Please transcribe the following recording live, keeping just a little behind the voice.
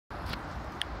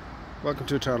Welcome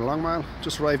to Toyota Long Mile.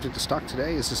 Just arrived into stock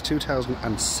today is this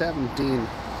 2017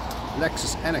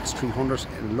 Lexus Nx 300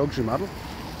 in luxury model,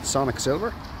 Sonic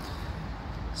Silver.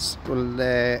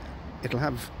 It'll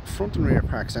have front and rear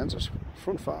park sensors,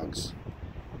 front fogs,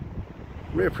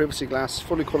 rear privacy glass,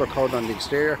 fully colour coded on the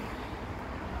exterior.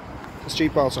 This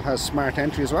Jeep also has smart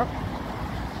entry as well.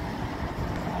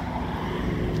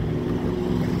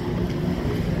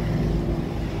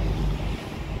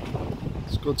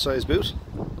 It's a good size boot.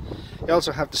 You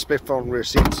also have the split fold rear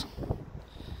seats.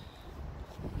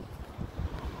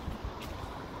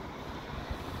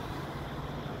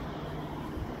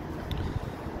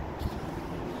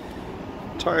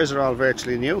 Tyres are all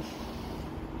virtually new.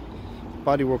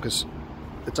 Bodywork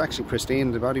it's actually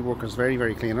pristine. The bodywork is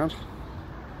very clean on it.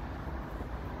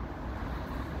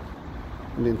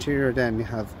 In the interior then you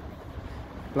have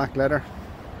black leather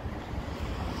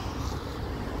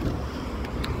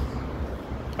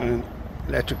and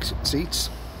electric seats.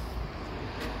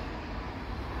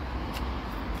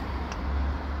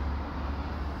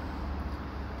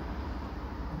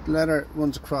 The leather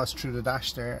runs across through the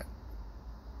dash there.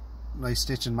 Nice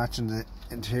stitching matching the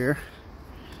interior.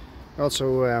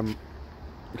 Also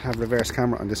have reverse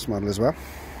camera on this model as well.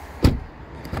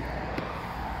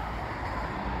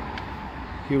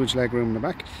 Huge leg room in the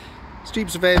back. This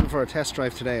Jeep's available for a test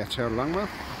drive today at Toyota Long Mile.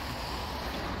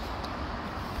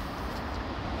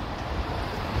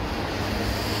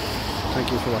 Thank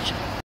you for watching.